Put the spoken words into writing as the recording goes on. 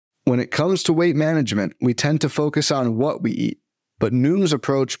When it comes to weight management, we tend to focus on what we eat, but Noom's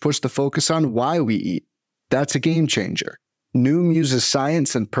approach puts the focus on why we eat. That's a game changer. Noom uses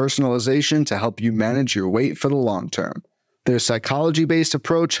science and personalization to help you manage your weight for the long term. Their psychology-based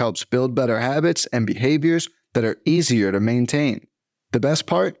approach helps build better habits and behaviors that are easier to maintain. The best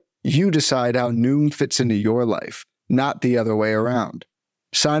part? You decide how Noom fits into your life, not the other way around.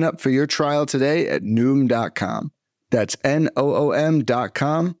 Sign up for your trial today at Noom.com. That's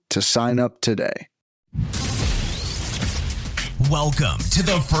Noom.com to sign up today. Welcome to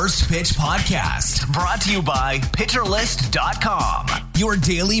the First Pitch Podcast, brought to you by PitcherList.com, your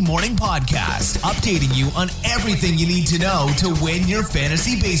daily morning podcast, updating you on everything you need to know to win your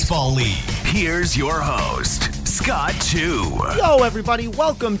fantasy baseball league. Here's your host, Scott Chu. Hello, everybody.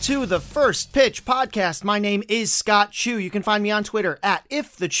 Welcome to the First Pitch Podcast. My name is Scott Chu. You can find me on Twitter at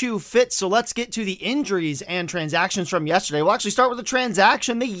IfTheChuFits. So let's get to the injuries and transactions from yesterday. We'll actually start with a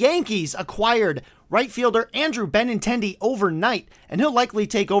transaction. The Yankees acquired right fielder Andrew Benintendi overnight, and he'll likely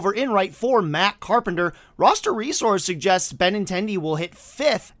take over in right for Matt Carpenter. Roster Resource suggests Benintendi will hit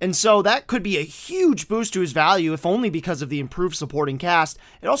 5th, and so that could be a huge boost to his value, if only because of the improved supporting cast.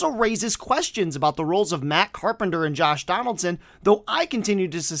 It also raises questions about the roles of Matt Carpenter and Josh Donaldson, though I continue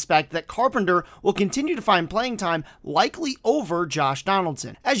to suspect that Carpenter will continue to find playing time, likely over Josh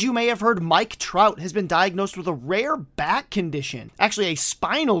Donaldson. As you may have heard, Mike Trout has been diagnosed with a rare back condition, actually a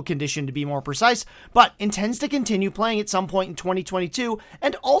spinal condition to be more precise, but intends to continue playing at some point in 2022,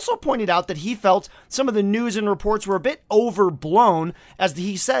 and also pointed out that he felt some of the news and reports were a bit overblown, as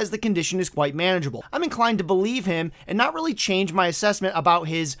he says the condition is quite manageable. I'm inclined to believe him and not really change my assessment about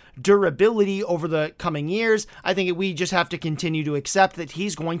his durability over the coming years. I think we just have to continue to accept that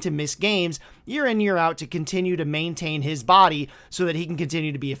he's going to miss games year in, year out to continue to maintain his body so that he can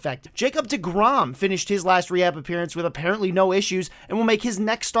continue to be effective. Jacob deGrom finished his last rehab appearance with apparently no issues and will make his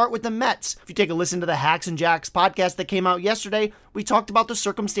next start with the Mets. If you take a listen to the Hacks and Jacks podcast that came out yesterday, we talked about the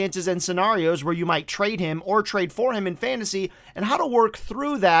circumstances and scenarios where you might trade him or trade for him in fantasy and how to work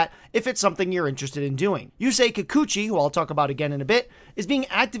through that if it's something you're interested in doing. Yusei Kikuchi, who I'll talk about again in a bit, is being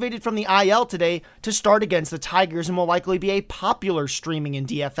activated from the IL today to start against the Tigers and will likely be a popular streaming and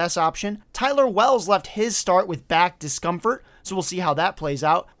DFS option. Tyler Wells left his start with back discomfort, so we'll see how that plays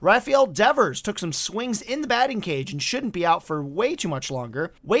out. Rafael Devers took some swings in the batting cage and shouldn't be out for way too much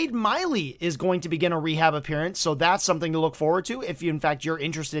longer. Wade Miley is going to begin a rehab appearance, so that's something to look forward to if in fact you're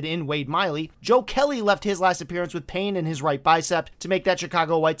interested in Wade Miley. Joe Kelly left his last appearance with pain in his right bicep to make that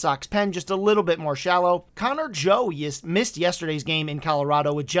Chicago White Sox pen just a little bit more shallow. Connor Joe missed yesterday's game in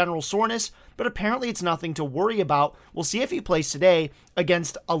Colorado with general soreness, but apparently it's nothing to worry about. We'll see if he plays today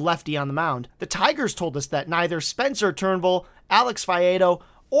against a lefty on the mound. The Tigers told us that neither Spencer Turnbull, Alex Faedo,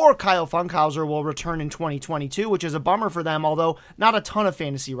 or Kyle Funkhauser will return in 2022, which is a bummer for them, although not a ton of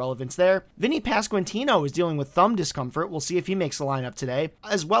fantasy relevance there. Vinny Pasquantino is dealing with thumb discomfort. We'll see if he makes the lineup today,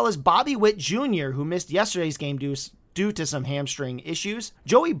 as well as Bobby Witt Jr., who missed yesterday's game due to some hamstring issues.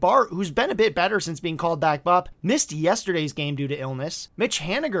 Joey Bart, who's been a bit better since being called back up, missed yesterday's game due to illness. Mitch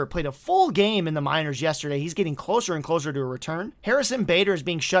Haniger played a full game in the minors yesterday. He's getting closer and closer to a return. Harrison Bader is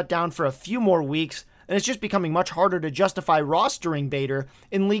being shut down for a few more weeks, and it's just becoming much harder to justify rostering Bader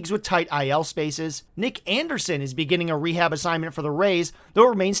in leagues with tight IL spaces. Nick Anderson is beginning a rehab assignment for the Rays, though it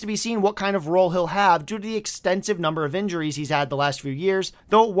remains to be seen what kind of role he'll have due to the extensive number of injuries he's had the last few years,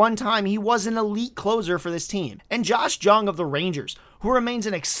 though at one time he was an elite closer for this team. And Josh Jung of the Rangers, who remains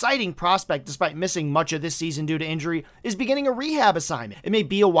an exciting prospect despite missing much of this season due to injury, is beginning a rehab assignment. It may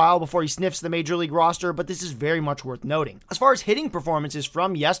be a while before he sniffs the major league roster, but this is very much worth noting. As far as hitting performances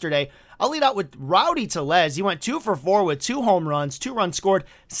from yesterday, I'll lead out with Rowdy Tellez. He went 2 for 4 with 2 home runs, 2 runs scored,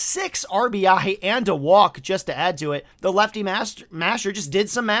 6 RBI, and a walk just to add to it. The lefty masher just did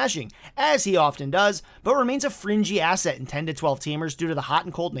some mashing, as he often does, but remains a fringy asset in 10 to 12 teamers due to the hot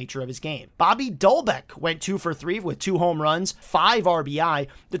and cold nature of his game. Bobby Dolbeck went 2 for 3 with 2 home runs, 5 RBI.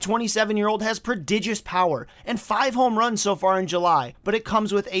 The 27-year-old has prodigious power and 5 home runs so far in July, but it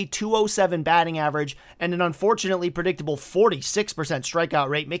comes with a .207 batting average and an unfortunately predictable 46% strikeout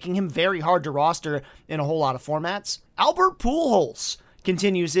rate, making him very hard to roster in a whole lot of formats. Albert Pujols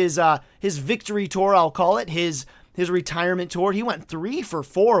continues his victory tour, I'll call it, his retirement tour. He went 3 for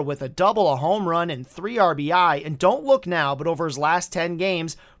 4 with a double, a home run, and 3 RBI. And don't look now, but over his last 10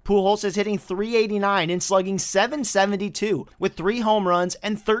 games, Pujols is hitting .389 and slugging .772 with 3 home runs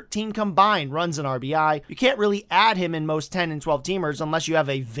and 13 combined runs and RBI. You can't really add him in most 10 and 12 teamers unless you have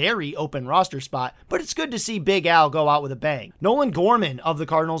a very open roster spot, but it's good to see Big Al go out with a bang. Nolan Gorman of the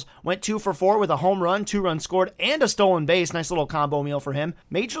Cardinals went 2 for 4 with a home run, 2 runs scored, and a stolen base. Nice little combo meal for him.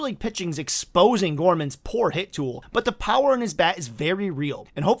 Major League Pitching's exposing Gorman's poor hit tool, but the power in his bat is very real,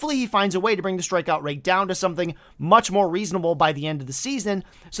 and hopefully he finds a way to bring the strikeout rate down to something much more reasonable by the end of the season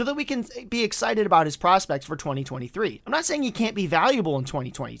so that we can be excited about his prospects for 2023. I'm not saying he can't be valuable in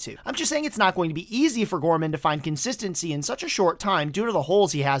 2022. I'm just saying it's not going to be easy for Gorman to find consistency in such a short time due to the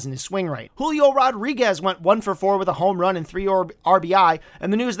holes he has in his swing rate. Julio Rodriguez went 1 for 4 with a home run and 3 RBI,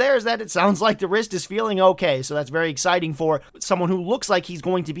 and the news there is that it sounds like the wrist is feeling okay, so that's very exciting for someone who looks like he's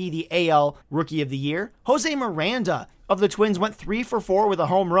going to be the AL Rookie of the Year. Jose Miranda of the Twins went 3 for 4 with a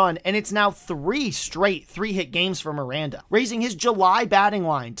home run, and it's now 3 straight 3-hit games for Miranda, raising his July batting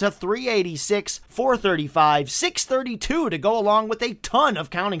line to .386, .435, .632 to go along with a ton of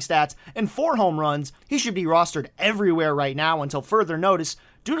counting stats and 4 home runs. He should be rostered everywhere right now until further notice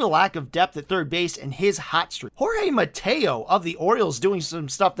due to lack of depth at third base and his hot streak. Jorge Mateo of the Orioles doing some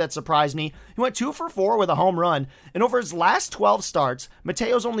stuff that surprised me. He went 2 for 4 with a home run, and over his last 12 starts,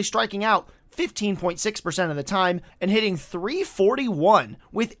 Mateo's only striking out 15.6% of the time and hitting .341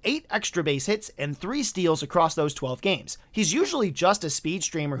 with 8 extra base hits and 3 steals across those 12 games. He's usually just a speed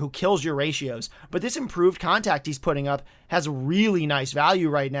streamer who kills your ratios, but this improved contact he's putting up has really nice value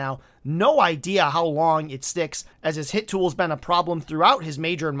right now. No idea how long it sticks, as his hit tool's been a problem throughout his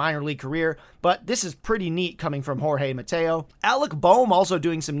major and minor league career, but this is pretty neat coming from Jorge Mateo. Alec Boehm also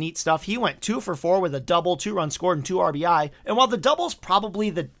doing some neat stuff. He went 2 for 4 with a double, 2 runs scored, and 2 RBI. And while the double's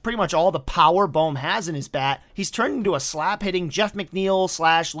probably pretty much all the power Boehm has in his bat, he's turned into a slap-hitting Jeff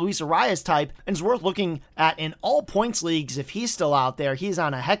McNeil / Luis Arias type, and is worth looking at in all points leagues if he's still out there. He's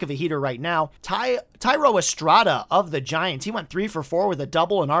on a heck of a heater right now. Thairo Estrada of the Giants, he went 3 for 4 with a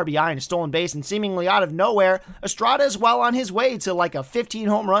double, an RBI, and a stolen base, and seemingly out of nowhere, Estrada is well on his way to like a 15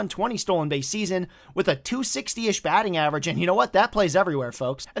 home run, 20 stolen base season with a 260-ish batting average, and you know what? That plays everywhere,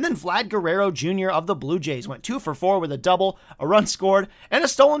 folks. And then Vlad Guerrero Jr. of the Blue Jays went 2 for 4 with a double, a run scored, and a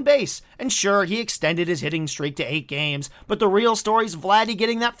stolen base. And sure, he extended his hitting streak to 8 games, but the real story is Vladdy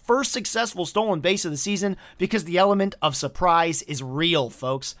getting that first successful stolen base of the season because the element of surprise is real,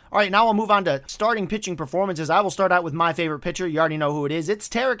 folks. All right, now we'll move on to starting pitching performances. I will start out with my favorite pitcher. You already know who it is. It's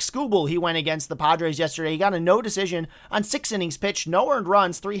Tarik Skubal. He went against the Padres yesterday. He got a no decision on 6 innings pitched, no earned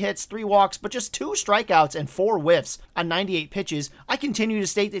runs, 3 hits, 3 walks, but just 2 strikeouts and 4 whiffs on 98 pitches. I continue to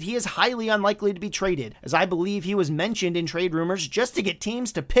state that he is highly unlikely to be traded, as I believe he was mentioned in trade rumors just to get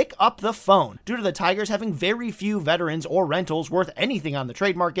teams to pick up the phone, due to the Tigers having very few veterans or rentals worth anything on the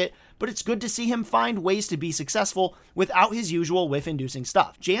trade market, but it's good to see him find ways to be successful without his usual whiff-inducing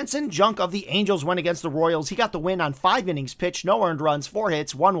stuff. Jansen Junk of the Angels went against the Royals. He got the win on 5 innings pitched, no earned runs, 4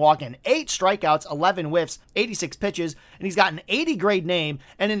 hits, 1 walk, and 8 strikeouts, 11 whiffs, 86 pitches, and he's got an 80 grade name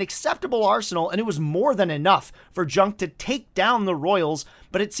and an acceptable arsenal, and it was more than enough for Junk to take down the Royals,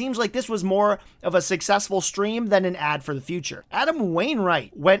 but it seems like this was more of a successful stream than an ad for the future. Adam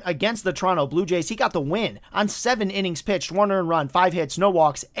Wainwright went against the Toronto Blue Jays. He got the win on 7 innings pitched, 1 earned run, 5 hits, no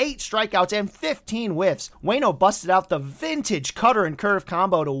walks, 8 strikeouts, and 15 whiffs. Waino busted out the vintage cutter and curve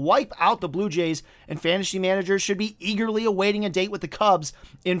combo to wipe out the Blue Jays, and fantasy managers should be eagerly awaiting a date with the Cubs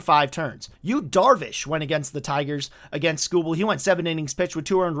in 5 turns. Yu Darvish went against the Tigers against Skubal. He went 7 innings pitched with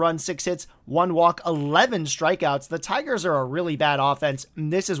 2 earned runs, 6 hits, 1 walk, 11 strikeouts. The Tigers are a really bad offense,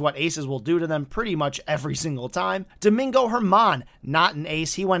 and this is what aces will do to them pretty much every single time. Domingo Germán, not an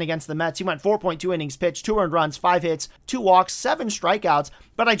ace. He went against the Mets. He went 4.2 innings pitched, 2 earned runs, 5 hits, 2 walks, 7 strikeouts,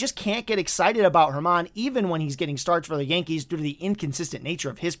 but I just can't get excited about Germán even when he's getting starts for the Yankees due to the inconsistent nature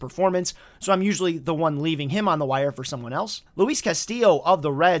of his performance, so I'm usually the one leaving him on the wire for someone else. Luis Castillo of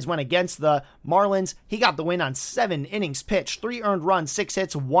the Reds went against the Marlins. He got the win on 7 innings pitched, 3 earned runs, 6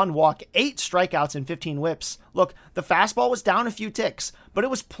 hits, 1 walk, 8 strikeouts, and 15 whiffs. Look, the fastball was down a few ticks, but it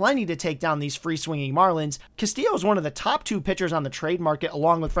was plenty to take down these free-swinging Marlins. Castillo is one of the top 2 pitchers on the trade market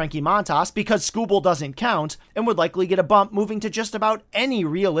along with Frankie Montas because Skubal doesn't count and would likely get a bump moving to just about any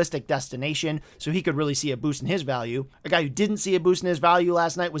realistic destination, so he could really see a boost in his value. A guy who didn't see a boost in his value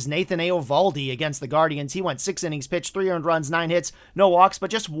last night was Nathan Eovaldi against the Guardians. He went 6 innings pitched, 3 earned runs, 9 hits, no walks,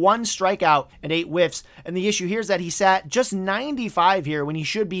 but just 1 strikeout and 8 whiffs, and the issue here is that he sat just 95 here when he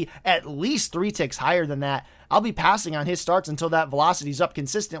should be at least 3 ticks higher than that. I'll be passing on his starts until that velocity's up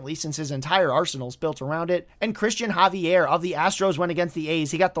consistently since his entire arsenal's built around it. And Christian Javier of the Astros went against the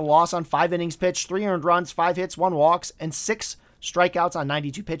A's. He got the loss on 5 innings pitched, 3 earned runs, 5 hits, 1 walks, and 6 strikeouts on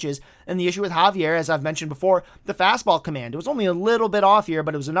 92 pitches. And the issue with Javier, as I've mentioned before, the fastball command. It was only a little bit off here,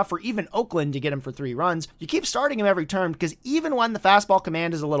 but it was enough for even Oakland to get him for 3 runs. You keep starting him every turn because even when the fastball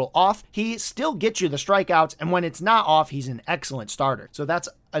command is a little off, he still gets you the strikeouts. And when it's not off, he's an excellent starter. So that's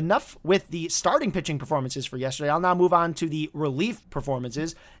enough with the starting pitching performances for yesterday. I'll now move on to the relief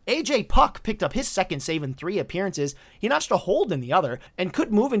performances. AJ Puk picked up his second save in 3 appearances. He notched a hold in the other and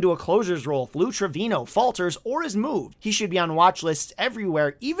could move into a closer's role if Lou Trevino falters or is moved. He should be on watch lists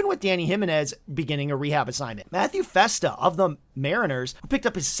everywhere, even with Danny Jimenez beginning a rehab assignment. Matthew Festa of the Mariners, who picked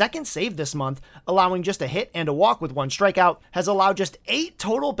up his second save this month, allowing just a hit and a walk with 1 strikeout, has allowed just 8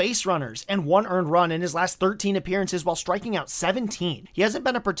 total base runners and 1 earned run in his last 13 appearances while striking out 17. He hasn't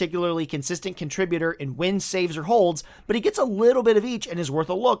been a particularly consistent contributor in wins, saves, or holds, but he gets a little bit of each and is worth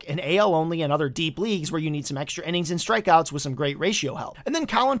a look in AL only and other deep leagues where you need some extra innings and strikeouts with some great ratio help. And then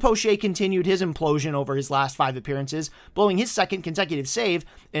Colin Poche continued his implosion over his last 5 appearances, blowing his second consecutive save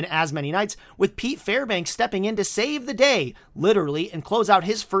in as many nights, with Pete Fairbanks stepping in to save the day, literally, and close out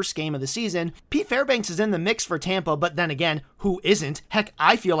his first game of the season. Pete Fairbanks is in the mix for Tampa, but then again, who isn't? Heck,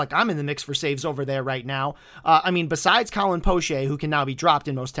 I feel like I'm in the mix for saves over there right now. Besides Colin Poche, who can now be dropped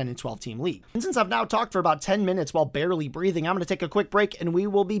in most 10 and 12 team league. And since I've now talked for about 10 minutes while barely breathing, I'm going to take a quick break and we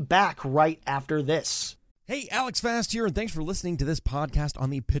will be back right after this. Hey, Alex Fast here, and thanks for listening to this podcast on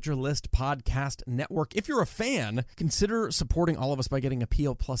the Pitcher List Podcast Network. If you're a fan, consider supporting all of us by getting a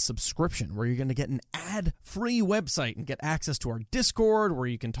PL Plus subscription, where you're going to get an ad-free website and get access to our Discord, where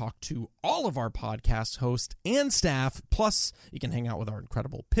you can talk to all of our podcast hosts and staff. Plus, you can hang out with our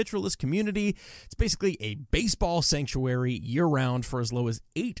incredible Pitcher List community. It's basically a baseball sanctuary year-round for as low as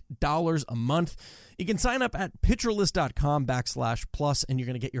 $8 a month. You can sign up at pitcherlist.com/plus, and you're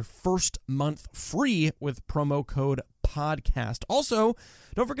going to get your first month free with promo code podcast. Also,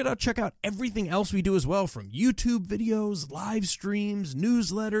 don't forget to check out everything else we do as well, from YouTube videos, live streams,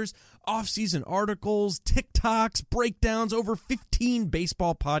 newsletters, off-season articles, TikToks, breakdowns, over 15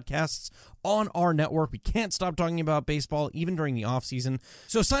 baseball podcasts on our network. We can't stop talking about baseball even during the off-season.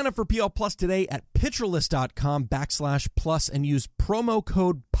 So sign up for PL Plus today at pitcherlist.com/plus and use promo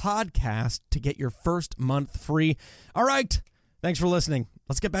code podcast to get your first month free. All right. Thanks for listening.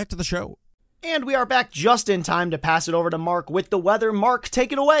 Let's get back to the show. And we are back just in time to pass it over to Mark with the weather. Mark,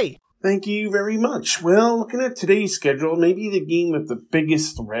 take it away. Thank you very much. Well, looking at today's schedule, maybe the game with the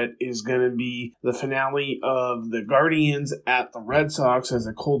biggest threat is going to be the finale of the Guardians at the Red Sox as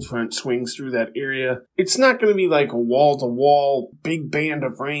a cold front swings through that area. It's not going to be like a wall-to-wall big band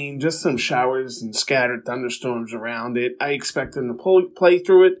of rain, just some showers and scattered thunderstorms around it. I expect them to play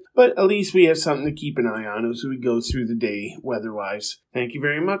through it, but at least we have something to keep an eye on as we go through the day weather-wise. Thank you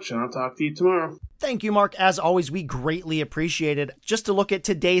very much, and I'll talk to you tomorrow. Thank you, Mark. As always, we greatly appreciate it. Just to look at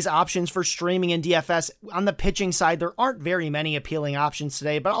today's options for streaming in DFS, on the pitching side, there aren't very many appealing options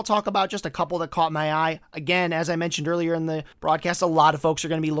today, but I'll talk about just a couple that caught my eye. Again, as I mentioned earlier in the broadcast, a lot of folks are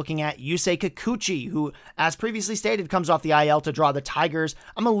going to be looking at Yusei Kikuchi, who, as previously stated, comes off the IL to draw the Tigers.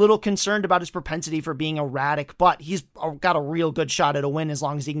 I'm a little concerned about his propensity for being erratic, but he's got a real good shot at a win as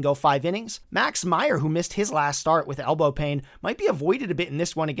long as he can go 5 innings. Max Meyer, who missed his last start with elbow pain, might be avoided a bit in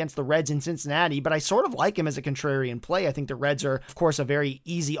this one against the Reds in Cincinnati, but I sort of like him as a contrarian play. I think the Reds are, of course, a very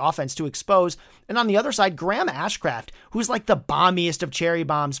easy offense to expose. And on the other side, Graham Ashcraft, who's like the bombiest of cherry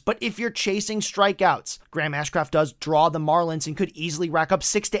bombs. But if you're chasing strikeouts, Graham Ashcraft does draw the Marlins and could easily rack up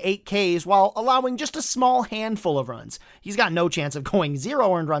 6 to 8 Ks while allowing just a small handful of runs. He's got no chance of going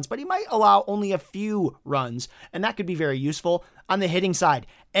 0 earned runs, but he might allow only a few runs, and that could be very useful. On the hitting side,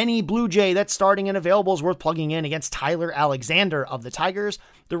 any Blue Jay that's starting and available is worth plugging in against Tyler Alexander of the Tigers.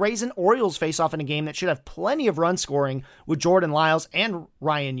 The Rays and Orioles face off in a game that should have plenty of run scoring with Jordan Lyles and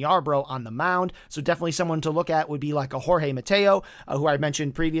Ryan Yarbrough on the mound. So definitely someone to look at would be like a Jorge Mateo, who I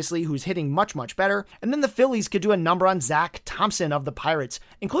mentioned previously, who's hitting much, much better. And then the Phillies could do a number on Zach Thompson of the Pirates,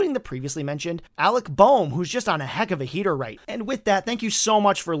 including the previously mentioned Alec Boehm, who's just on a heck of a heater right. And with that, thank you so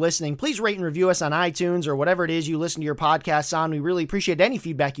much for listening. Please rate and review us on iTunes or whatever it is you listen to your podcasts on. We really appreciate any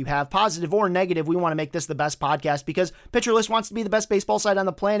feedback you have, positive or negative. We want to make this the best podcast because Pitcher List wants to be the best baseball site on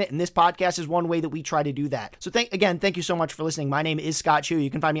the planet, and this podcast is one way that we try to do that. So thank you so much for listening. My name is Scott Chu. You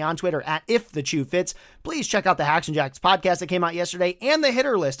can find me on Twitter at IfTheChuFits. Please check out the Hacks and Jacks podcast that came out yesterday and the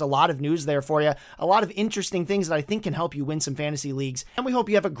Hitter List. A lot of news there for you. A lot of interesting things that I think can help you win some fantasy leagues. And we hope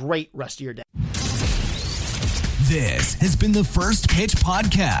you have a great rest of your day. This has been the First Pitch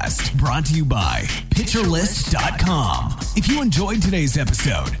Podcast, brought to you by PitcherList.com. If you enjoyed today's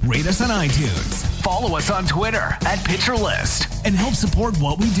episode, rate us on iTunes, follow us on Twitter at PitcherList, and help support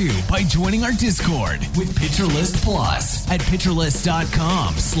what we do by joining our Discord with PitcherList Plus at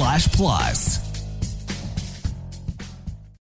PitcherList.com/plus.